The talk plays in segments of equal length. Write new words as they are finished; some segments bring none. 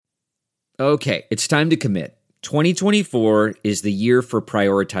Okay, it's time to commit. 2024 is the year for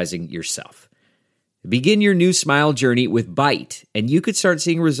prioritizing yourself. Begin your new smile journey with Byte, and you could start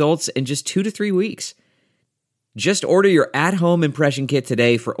seeing results in just 2 to 3 weeks. Just order your at-home impression kit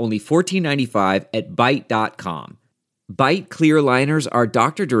today for only $14.95 at Byte.com. Byte clear liners are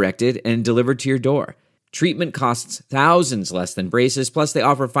doctor-directed and delivered to your door. Treatment costs thousands less than braces, plus they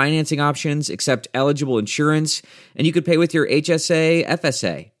offer financing options, accept eligible insurance, and you could pay with your HSA,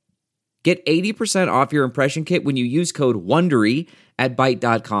 FSA. Get 80% off your impression kit when you use code WONDERY at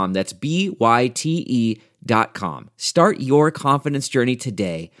Byte.com. That's BYTE.com. Start your confidence journey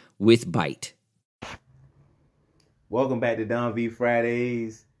today with Byte. Welcome back to Don V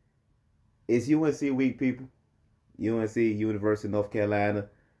Fridays. It's UNC week, people. UNC, University of North Carolina.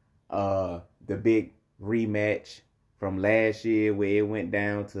 The big rematch from last year where it went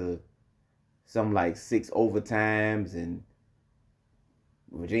down to some like 6 overtimes and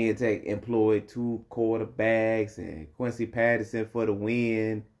Virginia Tech employed 2 quarterbacks and Quincy Patterson for the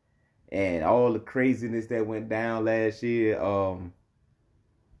win and all the craziness that went down last year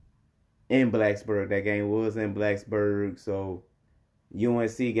in Blacksburg. That game was in Blacksburg, so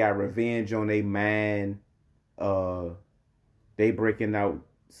UNC got revenge on their mind. They breaking out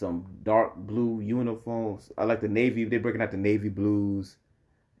some dark blue uniforms. I like the navy. They're breaking out the navy blues.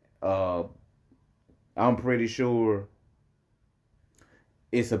 I'm pretty sure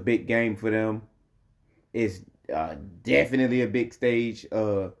it's a big game for them. It's definitely a big stage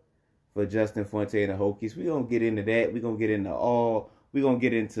for Justin Fuente and the Hokies. We're going to get into that. We're going to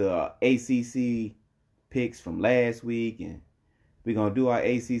get into ACC picks from last week, and we're going to do our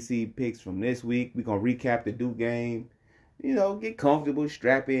ACC picks from this week. We're going to recap the Duke game. You know, get comfortable,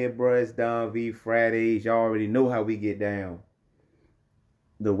 strap in, bruh. It's Don V Fridays. Y'all already know how we get down.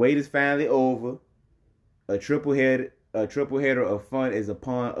 The wait is finally over. A triple header of fun is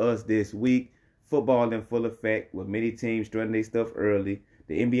upon us this week. Football in full effect with many teams starting their stuff early.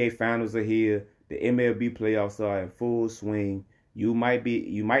 The NBA finals are here. The MLB playoffs are in full swing. You might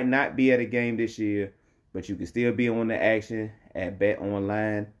not be at a game this year, but you can still be on the action at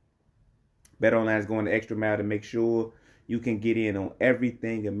BetOnline. BetOnline is going the extra mile to make sure you can get in on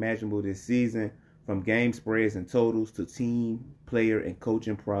everything imaginable this season, from game spreads and totals to team, player, and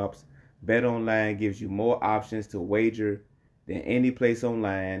coaching props. BetOnline gives you more options to wager than any place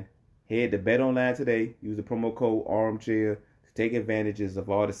online. Head to BetOnline today. Use the promo code ARMCHAIR to take advantages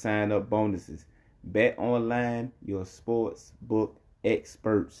of all the sign-up bonuses. BetOnline, your sports book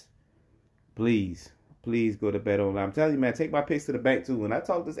experts. Please go to BetOnline. I'm telling you, man, take my picks to the bank too. When I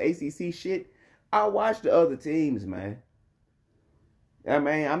talk this ACC shit, I watch the other teams, man. I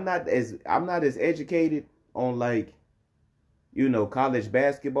mean, I'm not as educated on college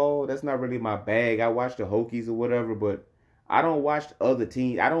basketball. That's not really my bag. I watch the Hokies or whatever, but I don't watch other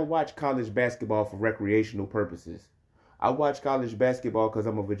teams. I don't watch college basketball for recreational purposes. I watch college basketball because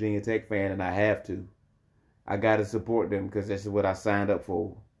I'm a Virginia Tech fan and I have to. I got to support them because that's what I signed up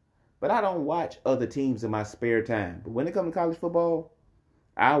for. But I don't watch other teams in my spare time. But when it comes to college football,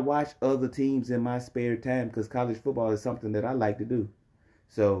 I watch other teams in my spare time because college football is something that I like to do.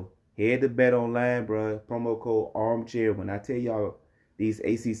 So head to BetOnline, bro. Promo code ARMCHAIR. When I tell y'all these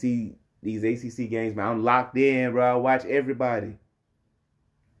ACC games, man, I'm locked in, bro. I watch everybody.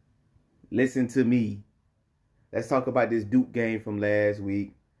 Listen to me. Let's talk about this Duke game from last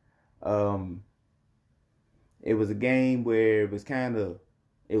week. It was a game where it was kind of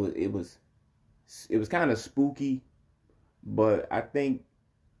spooky, but I think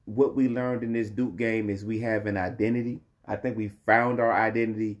what we learned in this Duke game is we have an identity. I think we found our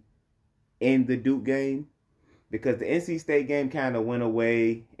identity in the Duke game because the NC State game kind of went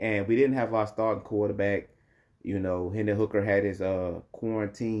away and we didn't have our starting quarterback. You know, Hendon Hooker had his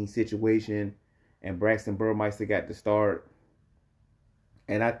quarantine situation and Braxton Burmeister got the start.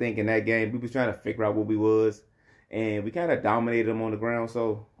 And I think in that game, we was trying to figure out what we was and we kind of dominated them on the ground.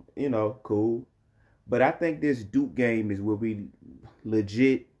 So, cool. But I think this Duke game is where we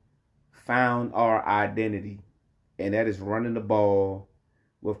legit found our identity. And that is running the ball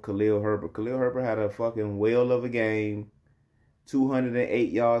with Khalil Herbert. Khalil Herbert had a fucking whale of a game. 208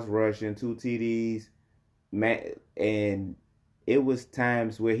 yards rushing, 2 TDs. And it was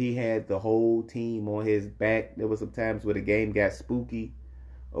times where he had the whole team on his back. There was some times where the game got spooky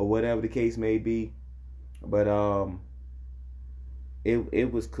or whatever the case may be. But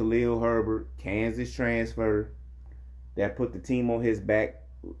it was Khalil Herbert, Kansas transfer, that put the team on his back,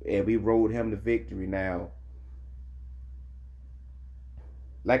 and we rode him to victory. Now,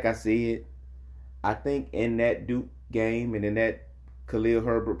 like I said, I think in that Duke game and in that Khalil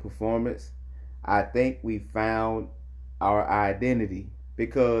Herbert performance, I think we found our identity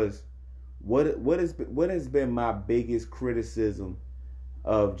because what has been my biggest criticism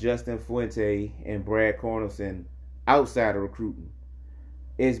of Justin Fuente and Brad Cornelson outside of recruiting?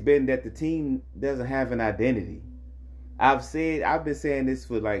 It's been that the team doesn't have an identity. I've been saying this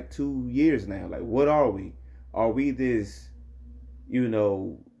for like 2 years now. Like, what are we? Are we this, you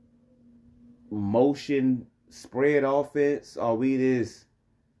know, motion spread offense? Are we this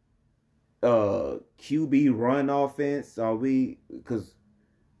QB run offense? Are we, because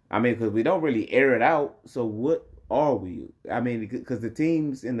we don't really air it out. So what are we? I mean, because the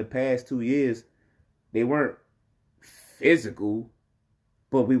teams in the past 2 years, they weren't physical,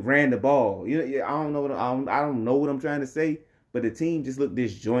 but we ran the ball. I don't know I don't know what I'm trying to say, but the team just looked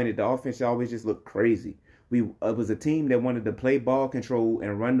disjointed. The offense always just looked crazy. It was a team that wanted to play ball control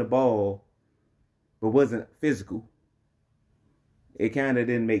and run the ball, but wasn't physical. It kind of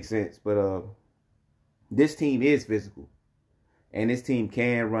didn't make sense, but this team is physical, and this team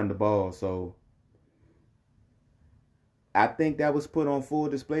can run the ball. So I think that was put on full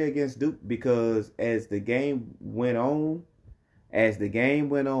display against Duke, because as the game went on,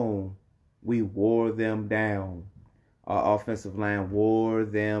 we wore them down. Our offensive line wore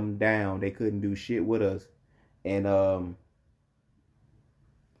them down. They couldn't do shit with us. And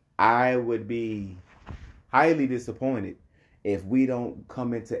I would be highly disappointed if we don't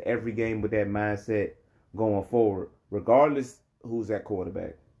come into every game with that mindset going forward, regardless who's at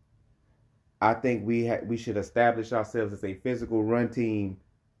quarterback. I think we should establish ourselves as a physical run team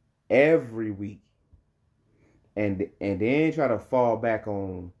every week, and then try to fall back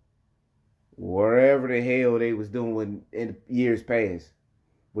on wherever the hell they was doing in years past,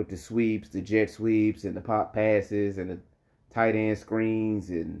 with the sweeps, the jet sweeps, and the pop passes, and the tight end screens,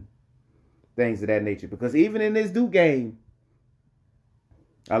 and things of that nature. Because even in this Duke game,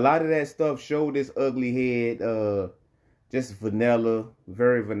 a lot of that stuff showed this ugly head, just vanilla,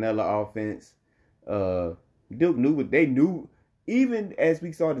 very vanilla offense. Duke knew what they knew. Even as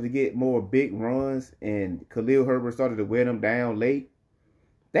we started to get more big runs and Khalil Herbert started to wear them down late,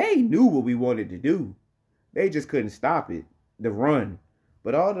 they knew what we wanted to do. They just couldn't stop it, the run.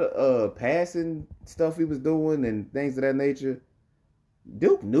 But all the passing stuff we was doing and things of that nature,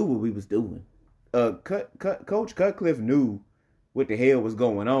 Duke knew what we was doing. Coach Cutcliffe knew what the hell was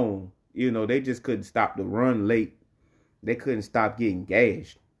going on. They just couldn't stop the run late. They couldn't stop getting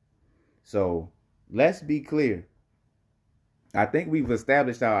gashed. So let's be clear. I think we've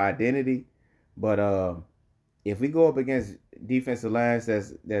established our identity, but if we go up against defensive lines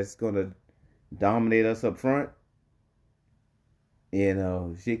that's gonna dominate us up front,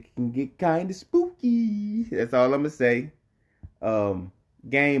 shit can get kind of spooky. That's all I'm gonna say.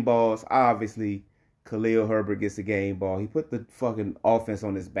 Game balls, obviously, Khalil Herbert gets a game ball. He put the fucking offense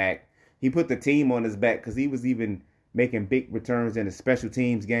on his back. He put the team on his back, because he was even making big returns in the special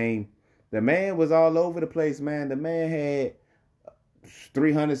teams game. The man was all over the place, man. The man had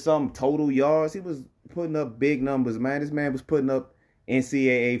 300-something total yards. He was putting up big numbers, man. This man was putting up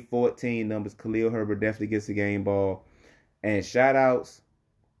NCAA 14 numbers. Khalil Herbert definitely gets a game ball. And shout outs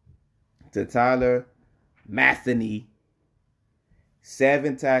to Tyler Matheny.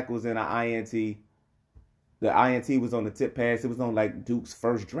 7 tackles and an INT. The INT was on the tip pass. It was on like Duke's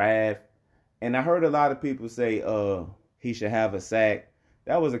first drive. And I heard a lot of people say he should have a sack.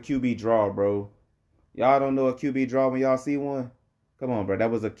 That was a QB draw, bro. Y'all don't know a QB draw when y'all see one? Come on, bro.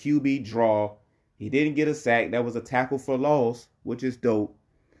 That was a QB draw. He didn't get a sack. That was a tackle for loss, which is dope.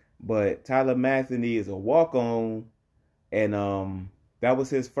 But Tyler Matheny is a walk-on. And that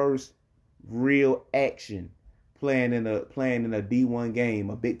was his first real action playing in a D1 game,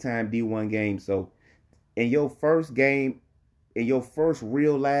 a big-time D1 game. So in your first game, in your first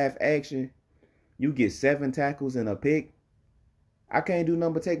real live action, you get 7 tackles and a pick. I can't do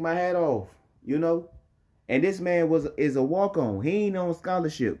nothing but take my hat off, And this man is a walk-on. He ain't on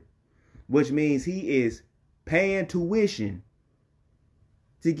scholarship, which means he is paying tuition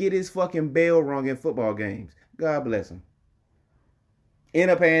to get his fucking bell rung in football games. God bless him. In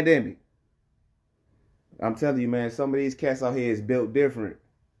a pandemic. I'm telling you, man, some of these cats out here is built different.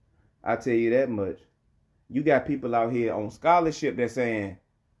 I tell you that much. You got people out here on scholarship that's saying,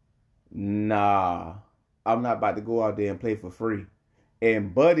 nah, I'm not about to go out there and play for free.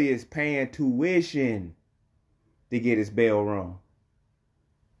 And Buddy is paying tuition to get his bell rung.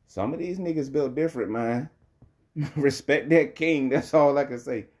 Some of these niggas built different, man. Respect that king. That's all I can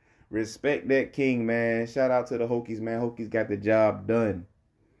say. Respect that king, man. Shout out to the Hokies, man. Hokies got the job done,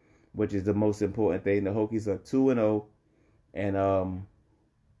 which is the most important thing. The Hokies are 2-0, and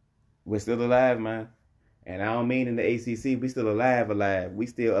we're still alive, man. And I don't mean in the ACC. We still alive. We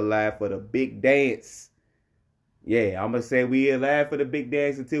still alive for the big dance. Yeah, I'm going to say we alive for the big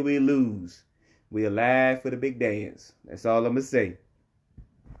dance until we lose. We alive for the big dance. That's all I'm going to say.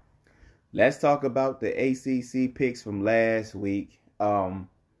 Let's talk about the ACC picks from last week.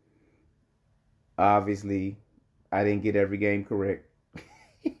 Obviously, I didn't get every game correct.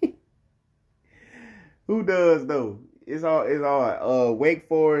 Who does though? It's all. Wake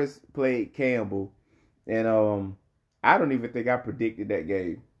Forest played Campbell, and I don't even think I predicted that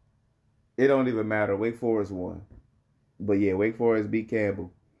game. It don't even matter. Wake Forest won, but yeah, Wake Forest beat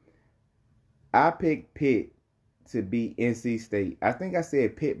Campbell. I picked Pitt to beat NC State. I think I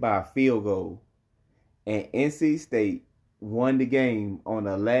said Pitt by a field goal, and NC State won the game on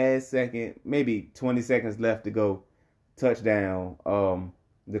the last second, maybe 20 seconds left to go, touchdown.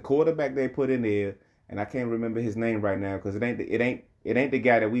 The quarterback they put in there, and I can't remember his name right now because it ain't the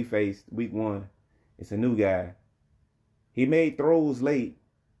guy that we faced week 1. It's a new guy. He made throws late.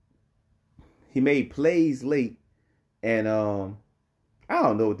 He made plays late, and I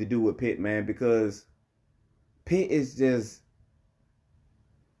don't know what to do with Pitt, man, because Pitt is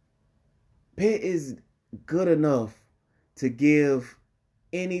good enough to give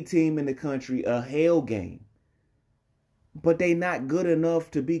any team in the country a hell game. But they not good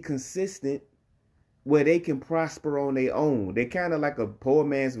enough to be consistent where they can prosper on their own. They kind of like a poor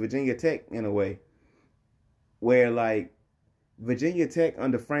man's Virginia Tech in a way. Where like Virginia Tech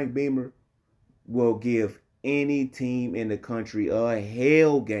under Frank Beamer will give any team in the country a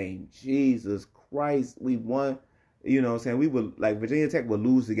hell game. Jesus Christ, we won. You know what I'm saying? We would like Virginia Tech would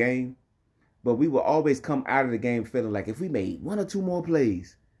lose the game. But we will always come out of the game feeling like if we made 1 or 2 more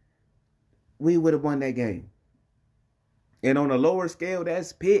plays, we would have won that game. And on a lower scale,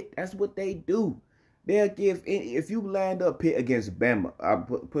 that's Pitt. That's what they do. They'll give if you land up Pitt against Bama. I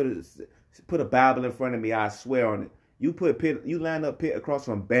put a Bible in front of me. I swear on it. You line up Pitt across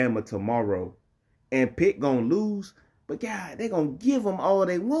from Bama tomorrow, and Pitt gonna lose. But God, they gonna give them all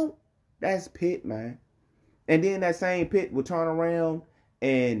they want. That's Pitt, man. And then that same Pitt will turn around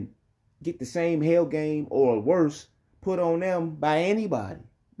and get the same hell game or worse put on them by anybody,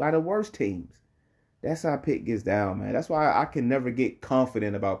 by the worst teams. That's how Pitt gets down, man. That's why I can never get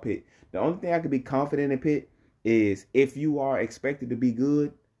confident about Pitt. The only thing I can be confident in Pitt is if you are expected to be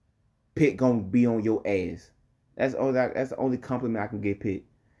good, Pitt gonna be on your ass. That's the only compliment I can give Pitt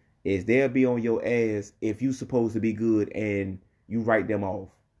is they'll be on your ass if you supposed to be good and you write them off.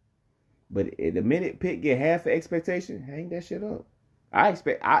 But the minute Pitt get half the expectation, hang that shit up.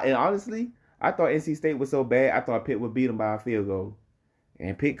 And honestly, I thought NC State was so bad, I thought Pitt would beat them by a field goal.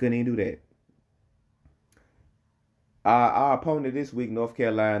 And Pitt couldn't even do that. Our opponent this week, North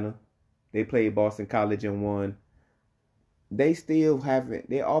Carolina, they played Boston College and won. Their offense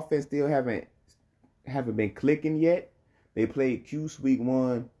still haven't been clicking yet. They played Cuse week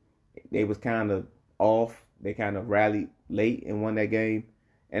 1. They was kind of off. They kind of rallied late and won that game.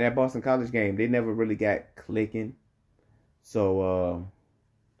 And that Boston College game, they never really got clicking. So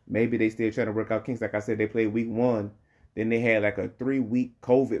maybe they still trying to work out kinks. Like I said, they played week 1. Then they had like a 3-week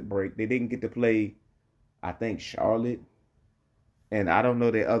COVID break. They didn't get to play, I think, Charlotte. And I don't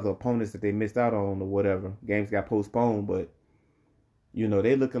know the other opponents that they missed out on or whatever. Games got postponed, but, you know,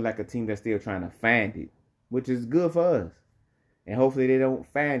 they're looking like a team that's still trying to find it, which is good for us. And hopefully they don't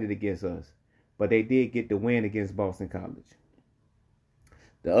find it against us. But they did get the win against Boston College.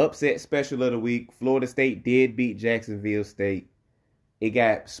 The upset special of the week, Florida State did beat Jacksonville State. It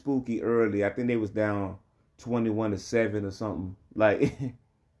got spooky early. I think they was down 21-7 or something. Like,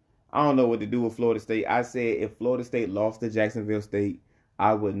 I don't know what to do with Florida State. I said if Florida State lost to Jacksonville State,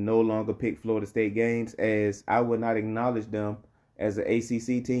 I would no longer pick Florida State games as I would not acknowledge them as an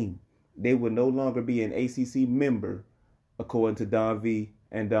ACC team. They would no longer be an ACC member according to Don V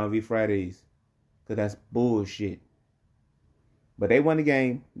and Don V Fridays. Because that's bullshit. But they won the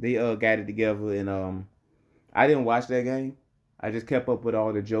game. They got it together. And I didn't watch that game. I just kept up with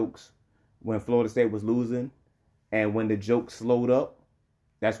all the jokes when Florida State was losing. And when the jokes slowed up,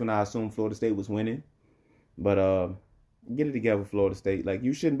 that's when I assumed Florida State was winning. But get it together, Florida State. Like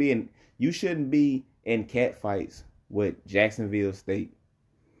you shouldn't be in cat fights with Jacksonville State.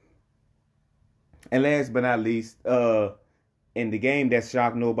 And last but not least, in the game that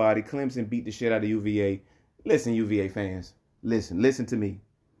shocked nobody, Clemson beat the shit out of UVA. Listen, UVA fans. Listen to me.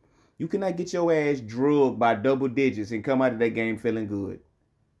 You cannot get your ass drugged by double digits and come out of that game feeling good.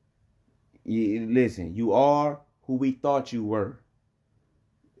 Listen, you are who we thought you were.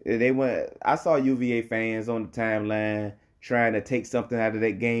 I saw UVA fans on the timeline trying to take something out of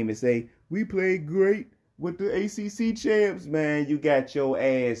that game and say, we played great with the ACC champs, man. You got your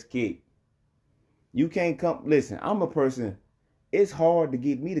ass kicked. You can't come. Listen, I'm a person. It's hard to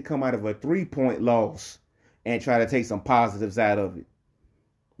get me to come out of a 3-point loss. and try to take some positives out of it.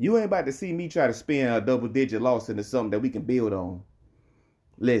 You ain't about to see me try to spin a double-digit loss into something that we can build on.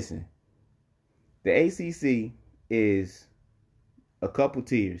 Listen, the ACC is a couple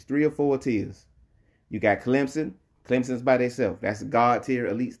tiers, 3 or 4 tiers. You got Clemson. Clemson's by themselves. That's God tier,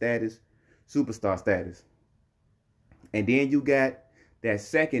 elite status, superstar status. And then you got that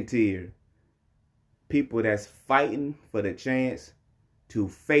second tier, people that's fighting for the chance to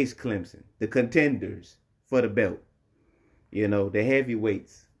face Clemson, the contenders for the belt, you know, the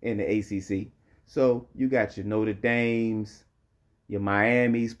heavyweights in the ACC. So you got your Notre Dames, your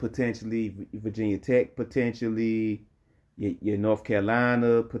Miamis potentially, Virginia Tech potentially, your North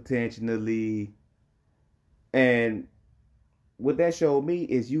Carolina potentially. And what that showed me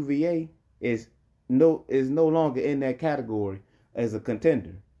is UVA is no longer in that category as a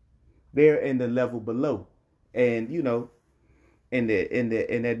contender. They're in the level below. And you know, in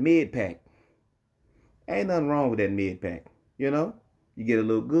that mid pack. Ain't nothing wrong with that mid pack. You know? You get a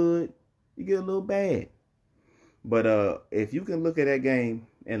little good, you get a little bad. But if you can look at that game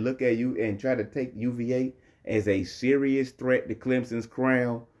and look at you and try to take UVA as a serious threat to Clemson's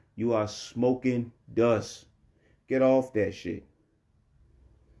crown, you are smoking dust. Get off that shit.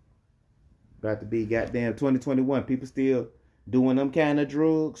 About to be goddamn 2021. People still doing them kind of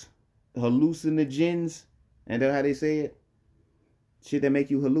drugs, hallucinogens, and that's how they say it. Shit that make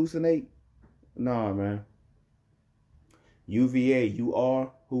you hallucinate. Nah, man. UVA, you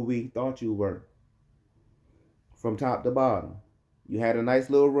are who we thought you were. From top to bottom. You had a nice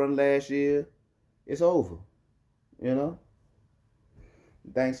little run last year. It's over. You know?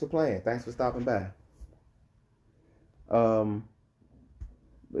 Thanks for playing. Thanks for stopping by. But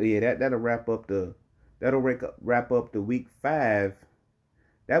yeah, that'll wrap up the week 5.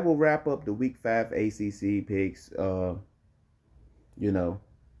 That will wrap up the week 5 ACC picks. You know,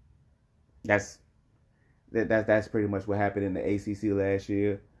 that's pretty much what happened in the ACC last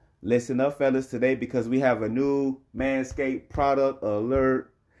year. Listen up, fellas, today, because we have a new Manscaped product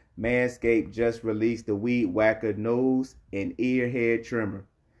alert. Manscaped just released the Weed Whacker nose and ear hair trimmer.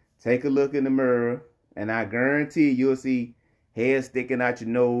 Take a look in the mirror, and I guarantee you'll see hair sticking out your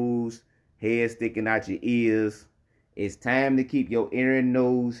nose, hair sticking out your ears. It's time to keep your ear and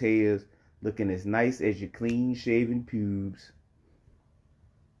nose hairs looking as nice as your clean-shaven pubes.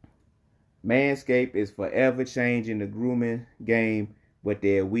 Manscaped is forever changing the grooming game with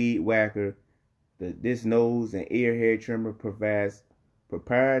their Weed Whacker. This nose and ear hair trimmer provides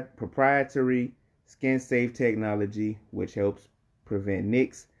proprietary skin-safe technology, which helps prevent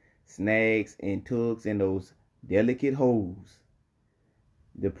nicks, snags, and tugs in those delicate holes.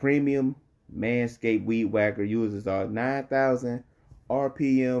 The premium Manscaped Weed Whacker uses our 9,000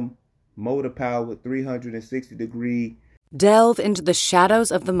 RPM motor-powered 360-degree. Delve into the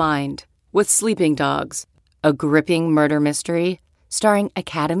shadows of the mind with Sleeping Dogs, a gripping murder mystery starring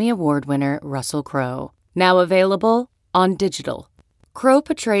Academy Award winner Russell Crowe. Now available on digital. Crowe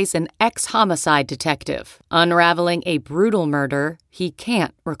portrays an ex-homicide detective unraveling a brutal murder he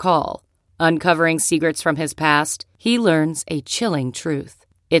can't recall. Uncovering secrets from his past, he learns a chilling truth.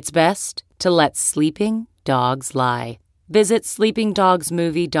 It's best to let sleeping dogs lie. Visit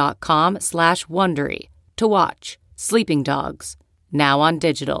sleepingdogsmovie.com/Wondery to watch Sleeping Dogs, now on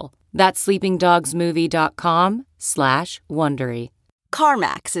digital. That's sleepingdogsmovie.com/Wondery.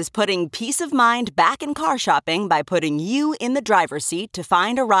 CarMax is putting peace of mind back in car shopping by putting you in the driver's seat to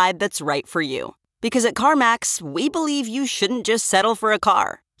find a ride that's right for you. Because at CarMax, we believe you shouldn't just settle for a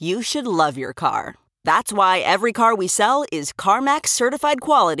car. You should love your car. That's why every car we sell is CarMax certified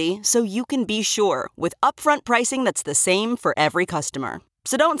quality, so you can be sure with upfront pricing that's the same for every customer.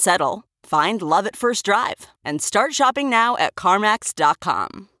 So don't settle. Find love at first drive and start shopping now at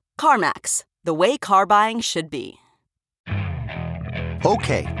CarMax.com. CarMax, the way car buying should be.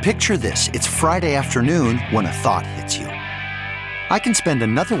 Okay, picture this. It's Friday afternoon when a thought hits you. I can spend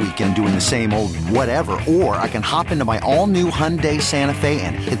another weekend doing the same old whatever, or I can hop into my all-new Hyundai Santa Fe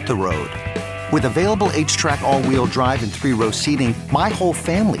and hit the road. With available H-Track all-wheel drive and 3-row seating, my whole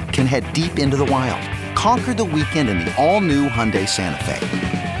family can head deep into the wild. Conquer the weekend in the all-new Hyundai Santa Fe.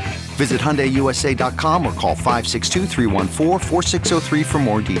 Visit HyundaiUSA.com or call 562-314-4603 for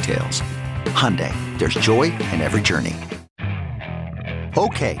more details. Hyundai, there's joy in every journey.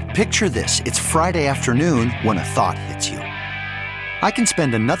 Okay, picture this. It's Friday afternoon when a thought hits you. I can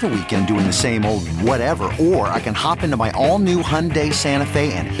spend another weekend doing the same old whatever, or I can hop into my all-new Hyundai Santa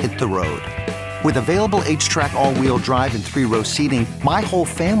Fe and hit the road. With available H-Track all-wheel drive and 3-row seating, my whole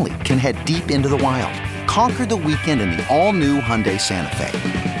family can head deep into the wild. Conquer the weekend in the all-new Hyundai Santa Fe.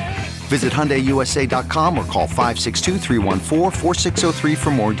 Visit HyundaiUSA.com or call 562-314-4603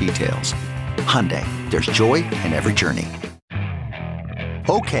 for more details. Hyundai, there's joy in every journey.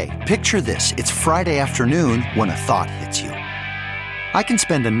 Okay, picture this. It's Friday afternoon when a thought hits you. I can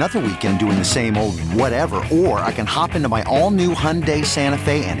spend another weekend doing the same old whatever, or I can hop into my all-new Hyundai Santa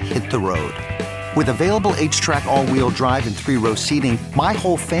Fe and hit the road. With available H-Track all-wheel drive and 3-row seating, my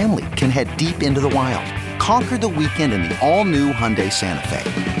whole family can head deep into the wild. Conquer the weekend in the all-new Hyundai Santa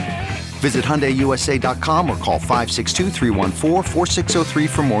Fe. Visit HyundaiUSA.com or call 562-314-4603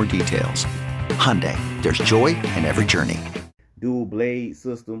 for more details. Hyundai, there's joy in every journey. Dual blade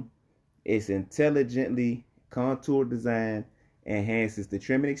system. It's intelligently contoured design, enhances the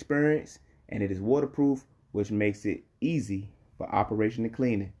trimming experience, and it is waterproof, which makes it easy for operation and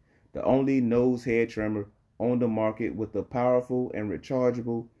cleaning. The only nose hair trimmer on the market with a powerful and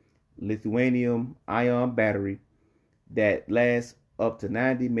rechargeable lithium-ion battery that lasts up to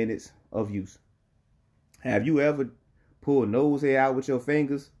 90 minutes of use. Have you ever pulled nose hair out with your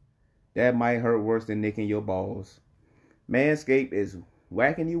fingers? That might hurt worse than nicking your balls. Manscaped is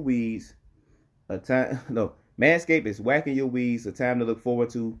whacking your weeds. Manscaped is whacking your weeds. A time to look forward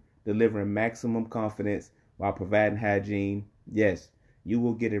to, delivering maximum confidence while providing hygiene. Yes, you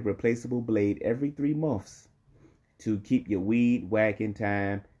will get a replaceable blade every 3 months to keep your weed whacking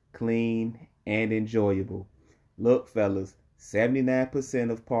time clean and enjoyable. Look, fellas,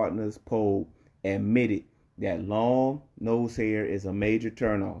 79% of partners polled admitted that long nose hair is a major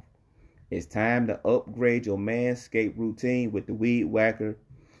turnoff. It's time to upgrade your Manscaped routine with the Weed Whacker.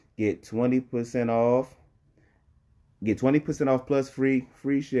 Get 20% off. Get 20% off plus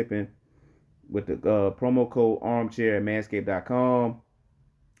free shipping with the promo code armchair at manscaped.com.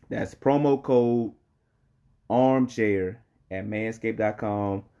 That's promo code armchair at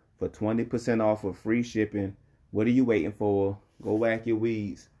manscaped.com for 20% off of free shipping. What are you waiting for? Go whack your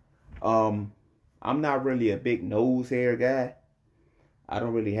weeds. I'm not really a big nose hair guy. I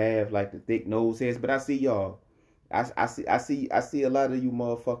don't really have like the thick nose hairs, but I see y'all. I see a lot of you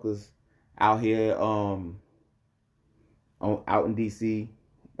motherfuckers out here out in DC,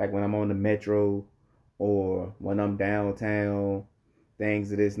 like when I'm on the metro or when I'm downtown,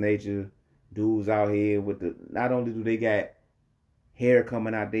 things of this nature. Dudes out here with the, not only do they got hair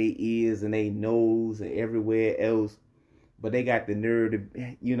coming out their ears and their nose and everywhere else, but they got the nerve to,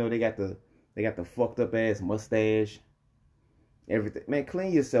 they got the fucked up ass mustache. Everything. Man,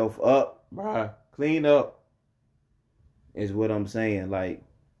 clean yourself up, bruh. Clean up is what I'm saying. Like,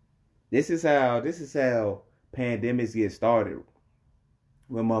 this is how pandemics get started.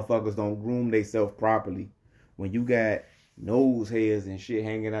 When motherfuckers don't groom themselves properly. When you got nose hairs and shit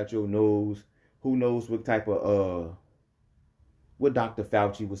hanging out your nose. Who knows what type of what Dr.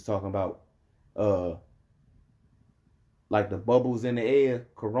 Fauci was talking about. Like the bubbles in the air,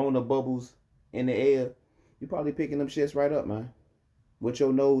 corona bubbles in the air. You probably picking them shits right up, man. With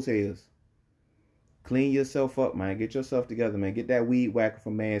your nose hairs. Clean yourself up, man. Get yourself together, man. Get that Weed Whacker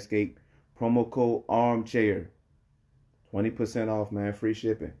from Manscaped. Promo code armchair. 20% off, man. Free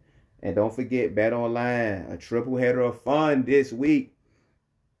shipping. And don't forget, Bet Online. A triple header of fun this week.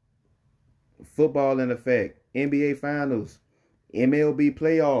 Football in effect. NBA Finals. MLB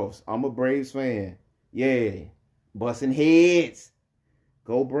playoffs. I'm a Braves fan. Yeah. Busting heads.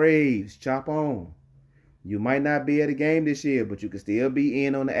 Go Braves. Chop on. You might not be at a game this year, but you can still be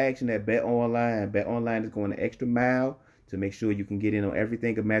in on the action at Bet Online. Bet Online is going the extra mile to make sure you can get in on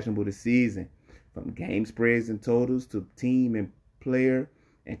everything imaginable this season. From game spreads and totals to team and player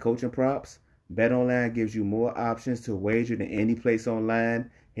and coaching props. Bet Online gives you more options to wager than any place online.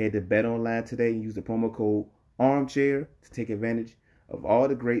 Head to Bet Online today and use the promo code armchair to take advantage of all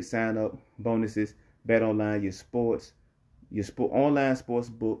the great sign-up bonuses. Bet Online, your online sports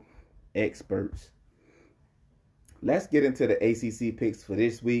book experts. Let's get into the ACC picks for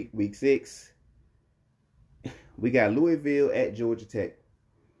this week, week 6. We got Louisville at Georgia Tech.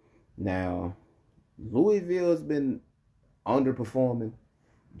 Now, Louisville's been underperforming.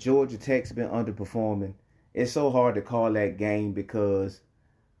 Georgia Tech's been underperforming. It's so hard to call that game because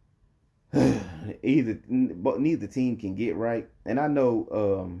neither team can get right. And I know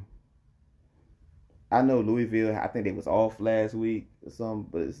Louisville, I think they was off last week or something,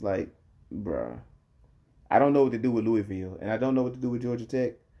 but it's like, bruh, I don't know what to do with Louisville, and I don't know what to do with Georgia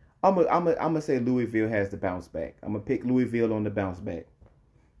Tech. I'm gonna say Louisville has the bounce back. I'm gonna pick Louisville on the bounce back.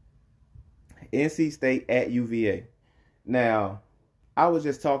 NC State at UVA. Now, I was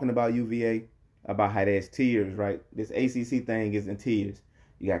just talking about UVA, about how there's tiers, right? This ACC thing is in tiers.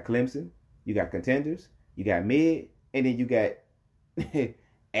 You got Clemson, you got contenders, you got mid, and then you got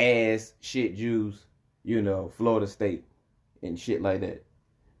ass shit Jews, Florida State and shit like that.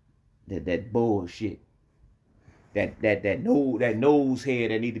 That bullshit. That nose hair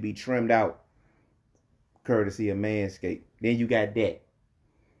that need to be trimmed out courtesy of Manscaped. Then you got that.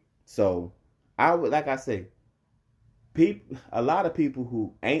 So I would, like I say, a lot of people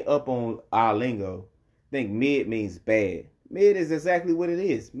who ain't up on our lingo think mid means bad. Mid is exactly what it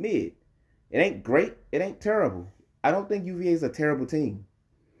is. Mid. It ain't great. It ain't terrible. I don't think UVA is a terrible team.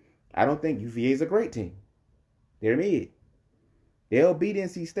 I don't think UVA is a great team. They're mid. They'll beat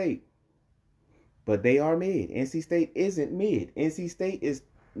NC State. But they are mid. NC State isn't mid. NC State is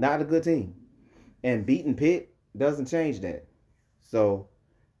not a good team. And beating Pitt doesn't change that. So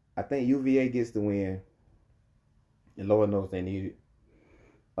I think UVA gets the win. And Lord knows they need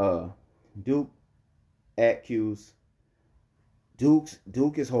it. Duke at Cuse.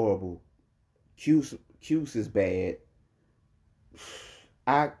 Duke is horrible. Cuse is bad.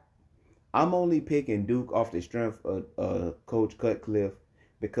 I'm only picking Duke off the strength of Coach Cutcliffe,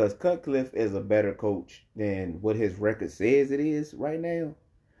 because Cutcliffe is a better coach than what his record says it is right now.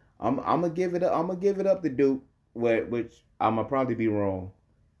 I'm gonna give it up to Duke, which I'm gonna probably be wrong,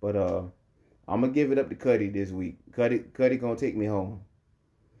 but I'm gonna give it up to Cuddy this week. Cuddy gonna take me home.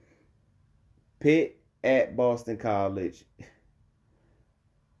 Pitt at Boston College,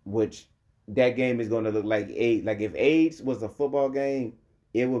 which that game is gonna look like AIDS. Like if AIDS was a football game,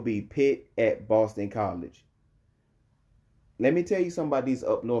 it would be Pitt at Boston College. Let me tell you something about these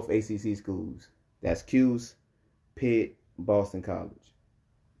up north ACC schools. That's Cuse, Pitt, Boston College.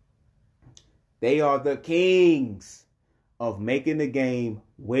 They are the kings of making the game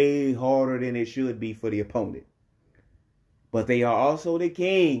way harder than it should be for the opponent. But they are also the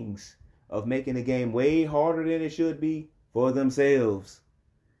kings of making the game way harder than it should be for themselves.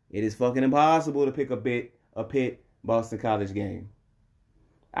 It is fucking impossible to pick a Pitt Boston College game.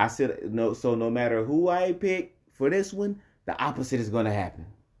 So no matter who I pick for this one, the opposite is going to happen.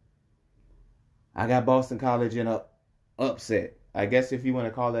 I got Boston College in a upset. I guess if you want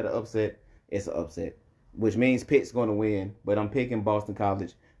to call that an upset, it's an upset, which means Pitt's going to win. But I'm picking Boston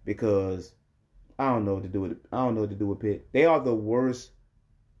College because I don't know what to do with it. I don't know what to do with Pitt. They are the worst.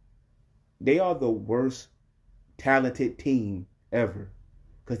 They are the worst talented team ever,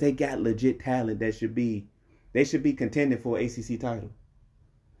 because they got legit talent that should be contending for an ACC title.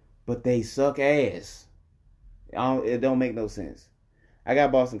 But they suck ass. It don't make no sense. I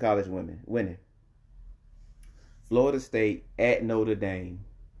got Boston College winning. Florida State at Notre Dame.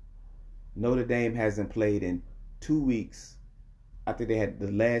 Notre Dame hasn't played in 2 weeks. I think they had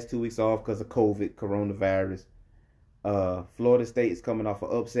the last 2 weeks off because of coronavirus. Florida State is coming off an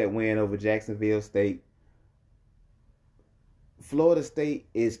upset win over Jacksonville State. Florida State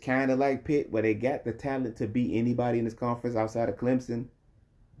is kind of like Pitt, where they got the talent to beat anybody in this conference outside of Clemson.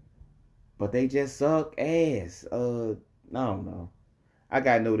 But they just suck ass. I don't know. I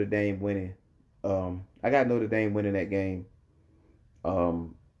got Notre Dame winning. I got Notre Dame winning that game.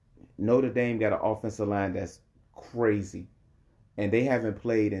 Notre Dame got an offensive line that's crazy, and they haven't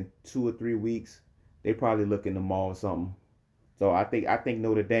played in 2 or 3 weeks. They probably looking to maul something. So I think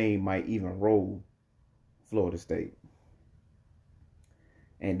Notre Dame might even roll Florida State.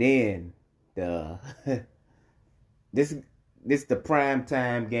 And then this the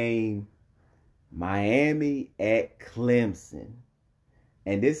primetime game. Miami at Clemson.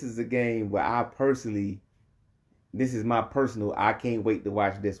 And this is a game where I can't wait to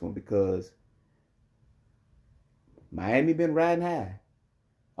watch this one, because Miami been riding high.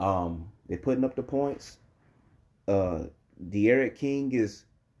 They're putting up the points. De'Aaron King is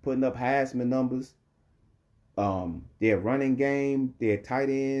putting up Heisman numbers. Their running game, their tight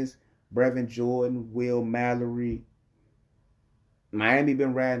ends, Brevin Jordan, Will Mallory. Miami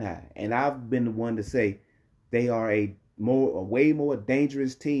been riding high, and I've been the one to say they are a way more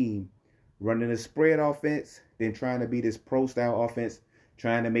dangerous team running a spread offense than trying to be this pro style offense,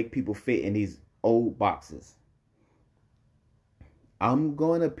 trying to make people fit in these old boxes. I'm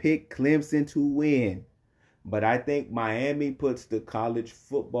gonna pick Clemson to win, but I think Miami puts the college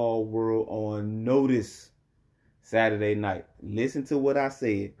football world on notice Saturday night. Listen to what I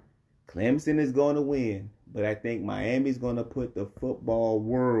said. Clemson is going to win, but I think Miami's going to put the football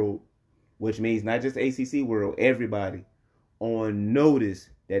world, which means not just ACC world, everybody, on notice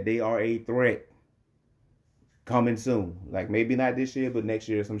that they are a threat coming soon. Like maybe not this year, but next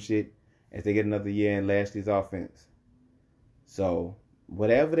year or some shit, as they get another year in Lashley's offense. So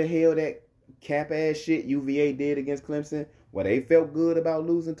whatever the hell that cap ass shit UVA did against Clemson, where they felt good about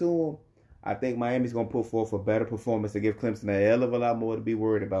losing to them, I think Miami's going to put forth a better performance to give Clemson a hell of a lot more to be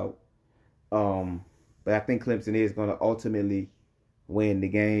worried about. But I think Clemson is going to ultimately win the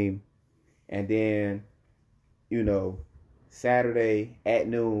game. And then, Saturday at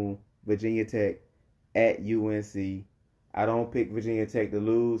noon, Virginia Tech at UNC. I don't pick Virginia Tech to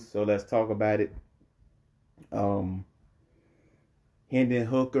lose, so let's talk about it. Hendon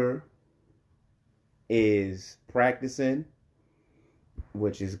Hooker is practicing,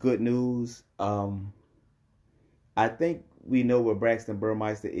 which is good news. I think we know what Braxton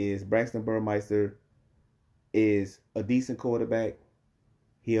Burmeister is. Braxton Burmeister is a decent quarterback.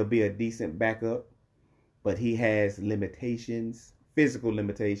 He'll be a decent backup, but he has limitations, physical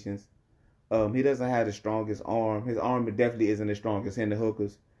limitations. He doesn't have the strongest arm. His arm definitely isn't as strong as Hendon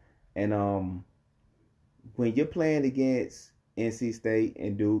Hooker's. And when you're playing against NC State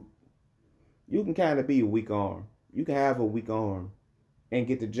and Duke, you can kind of be a weak arm. You can have a weak arm and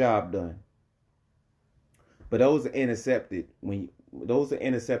get the job done. But those are intercepted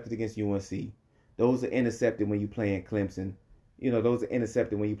against UNC. Those are intercepted when you playing Clemson. Those are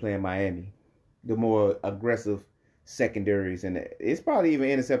intercepted when you playing Miami. The more aggressive secondaries, and it's probably even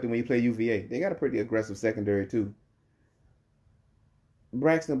intercepted when you play UVA. They got a pretty aggressive secondary too.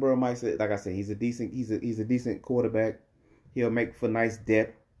 Braxton Burmeister, like I said, he's a decent quarterback. He'll make for nice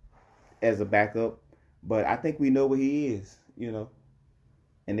depth as a backup, but I think we know what he is,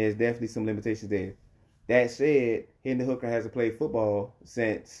 and there's definitely some limitations there. That said, Hendon Hooker hasn't played football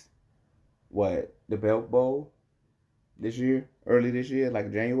since the Belk Bowl early this year,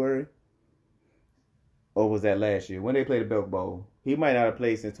 like January, or was that last year? When they played the Belk Bowl, he might not have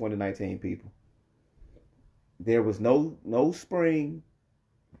played since 2019. People, there was no spring.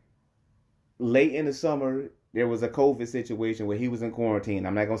 Late in the summer, there was a COVID situation where he was in quarantine.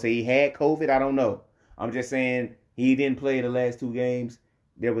 I'm not going to say he had COVID. I don't know. I'm just saying he didn't play the last 2 games.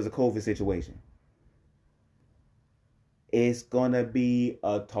 There was a COVID situation. It's going to be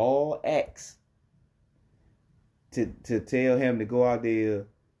a tall ask to tell him to go out there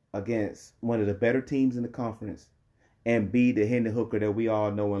against one of the better teams in the conference and be the Hendon Hooker that we all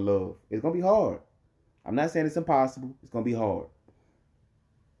know and love. It's going to be hard. I'm not saying it's impossible. It's going to be hard.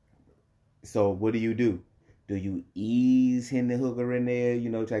 So what do? Do you ease Hendon Hooker in there?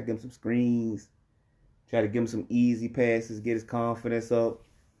 Try to give him some screens. Try to give him some easy passes, get his confidence up.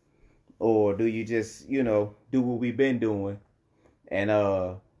 Or do you just, do what we've been doing and,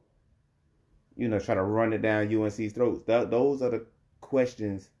 try to run it down UNC's throats? Those are the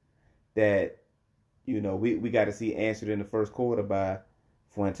questions that, we got to see answered in the first quarter by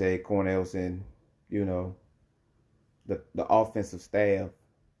Fuente, Cornels, and, the offensive staff.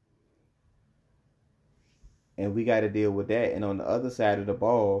 And we got to deal with that. And on the other side of the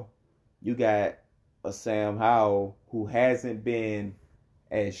ball, you got a Sam Howell who hasn't been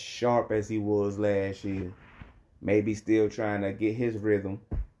as sharp as he was last year. Maybe still trying to get his rhythm.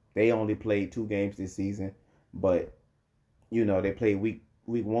 They only played 2 games this season. But, they played week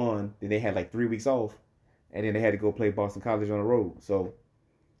 1. Then they had like 3 weeks off. And then they had to go play Boston College on the road. So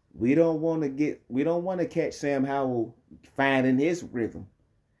we don't want to catch Sam Howell finding his rhythm.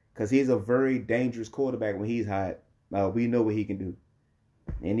 Because he's a very dangerous quarterback when he's hot. We know what he can do.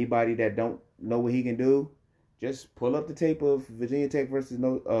 Anybody that don't know what he can do, just pull up the tape of Virginia Tech versus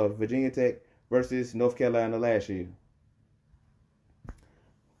North Carolina last year.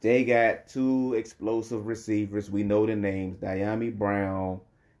 They got 2 explosive receivers. We know the names: Dyami Brown,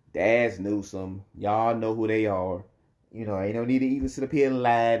 Daz Newsome. Y'all know who they are. Ain't no need to even sit up here and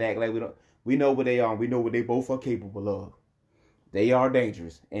lie and act like we don't. We know what they are. We know what they both are capable of. They are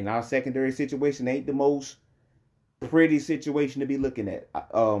dangerous. And our secondary situation ain't the most pretty situation to be looking at.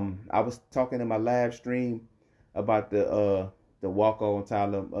 I was talking in my live stream about the walk-on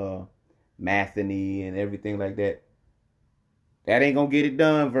Tyler Matheny and everything like that. That ain't going to get it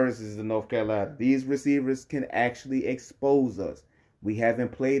done versus the North Carolina. These receivers can actually expose us. We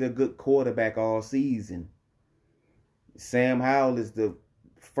haven't played a good quarterback all season. Sam Howell is the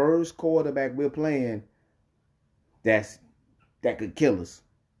first quarterback we're playing that could kill us.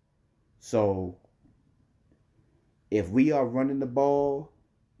 So if we are running the ball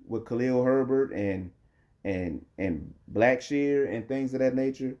with Khalil Herbert and Blackshear and things of that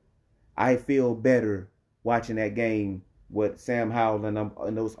nature, I feel better watching that game with Sam Howell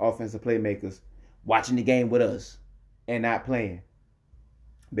and those offensive playmakers watching the game with us and not playing,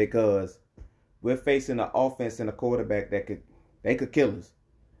 because we're facing an offense and a quarterback that could kill us,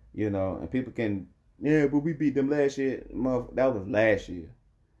 and people can. Yeah, but we beat them last year. That was last year.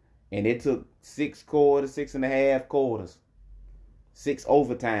 And it took 6.5 quarters, 6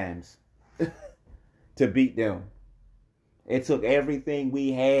 overtimes to beat them. It took everything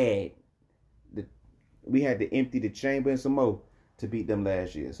we had. We had to empty the chamber and some more to beat them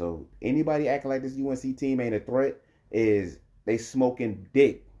last year. So anybody acting like this UNC team ain't a threat is they smoking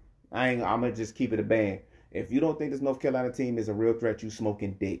dick. I'm going to just keep it a band. If you don't think this North Carolina team is a real threat, you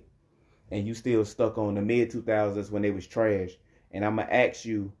smoking dick. And you still stuck on the mid-2000s when they was trash. And I'm going to ask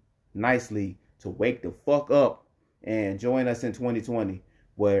you nicely to wake the fuck up and join us in 2020,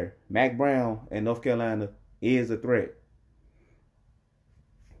 where Mack Brown and North Carolina is a threat.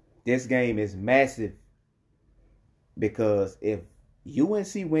 This game is massive because if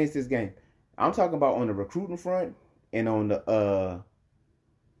UNC wins this game, I'm talking about on the recruiting front and on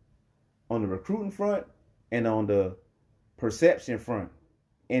the perception front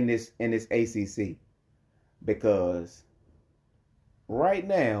in this ACC, because right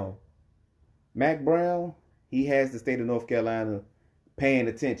now Mack Brown, he has the state of North Carolina paying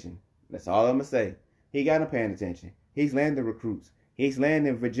attention. That's all I'm gonna say. He got him paying attention. He's landing recruits. He's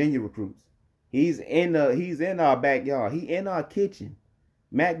landing Virginia recruits. He's in our backyard. He in our kitchen.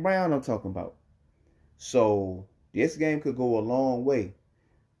 Mack Brown, I'm talking about. So this game could go a long way.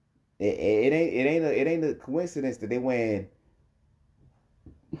 It ain't a coincidence that they wearing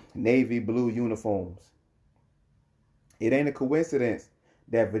navy blue uniforms. It ain't a coincidence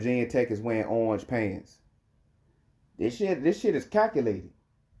that Virginia Tech is wearing orange pants. This shit is calculated.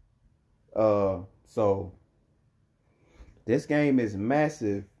 So this game is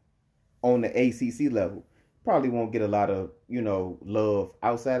massive on the ACC level. Probably won't get a lot of, love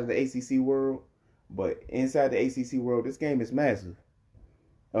outside of the ACC world, but inside the ACC world, this game is massive.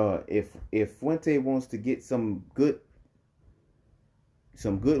 If Fuente wants to get some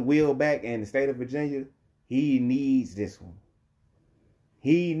goodwill back in the state of Virginia, he needs this one.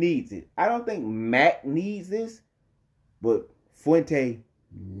 He needs it. I don't think Mack needs this, but Fuente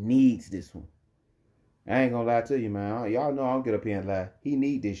needs this one. I ain't gonna lie to you, man. Y'all know I don't get up here and lie. He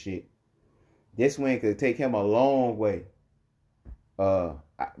need this shit. This win could take him a long way. But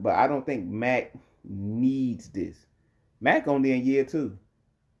I don't think Mack needs this. Mack only in year 2.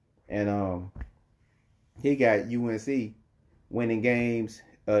 And he got UNC winning games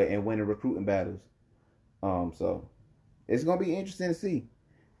and winning recruiting battles. So it's gonna be interesting to see.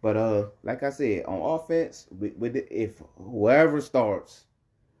 But like I said, on offense, if whoever starts,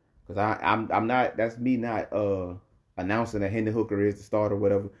 because I'm not, that's me not announcing that Hendon Hooker is the starter or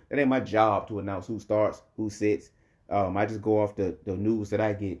whatever. That ain't my job to announce who starts, who sits. I just go off the news that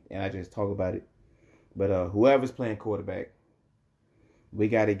I get and I just talk about it. But whoever's playing quarterback, we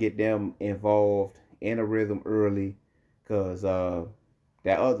got to get them involved in a rhythm early, because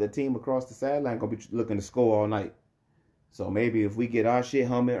that other team across the sideline gonna be looking to score all night. So maybe if we get our shit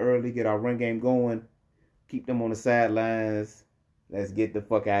humming early, get our run game going, keep them on the sidelines, let's get the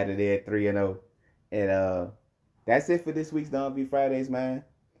fuck out of there 3-0. And that's it for this week's Don V Fridays, man.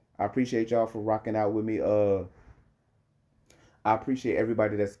 I appreciate y'all for rocking out with me. I appreciate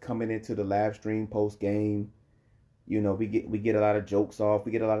everybody that's coming into the live stream post game. We get a lot of jokes off,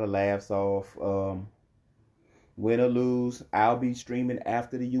 we get a lot of laughs off. Win or lose, I'll be streaming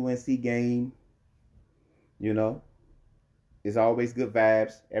after the UNC game. It's always good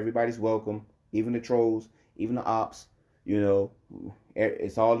vibes. Everybody's welcome, even the trolls, even the ops.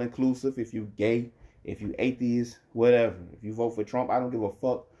 It's all inclusive. If you gay, if you atheist, whatever. If you vote for Trump, I don't give a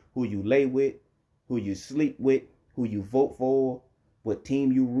fuck who you lay with, who you sleep with, who you vote for, what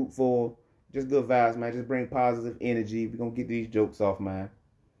team you root for. Just good vibes, man. Just bring positive energy. We're going to get these jokes off, man.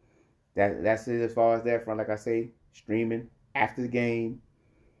 That's it as far as that front. Like I say, streaming after the game,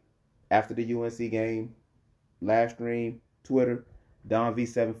 after the UNC game, live stream, Twitter,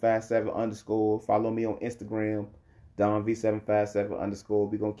 DonV757_. Follow me on Instagram, DonV757_.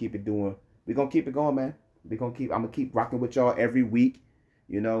 We're going to keep it doing. We're going to keep it going, man. I'm going to keep rocking with y'all every week.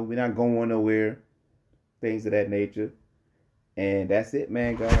 We're not going nowhere. Things of that nature. And that's it,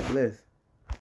 man. God bless.